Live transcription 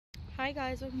Hi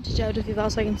guys, welcome to Duffy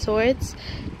Volkswagen Swords.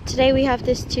 Today we have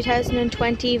this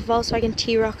 2020 Volkswagen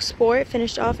T-Roc SPORT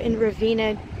finished off in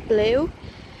Ravenna Blue.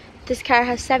 This car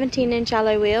has 17-inch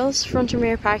alloy wheels, front and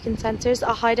rear parking sensors,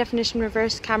 a high definition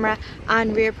reverse camera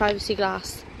and rear privacy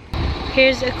glass.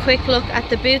 Here's a quick look at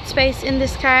the boot space in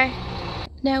this car.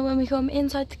 Now when we come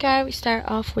inside the car, we start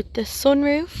off with the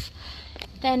sunroof.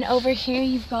 Then over here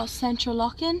you've got central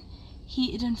lock-in,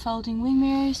 heated and folding wing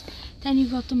mirrors. Then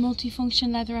you've got the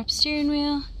multifunction leather wrap steering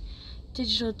wheel,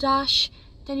 digital dash.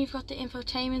 Then you've got the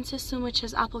infotainment system, which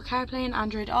has Apple CarPlay and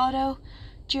Android Auto,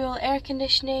 dual air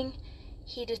conditioning,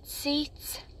 heated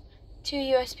seats, 2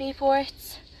 USB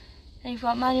ports. Then you've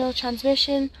got manual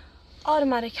transmission,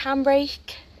 automatic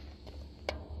handbrake.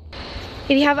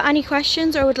 If you have any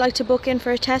questions or would like to book in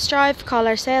for a test drive, call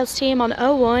our sales team on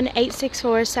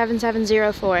 01864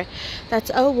 7704.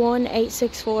 That's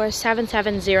 01864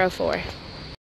 7704.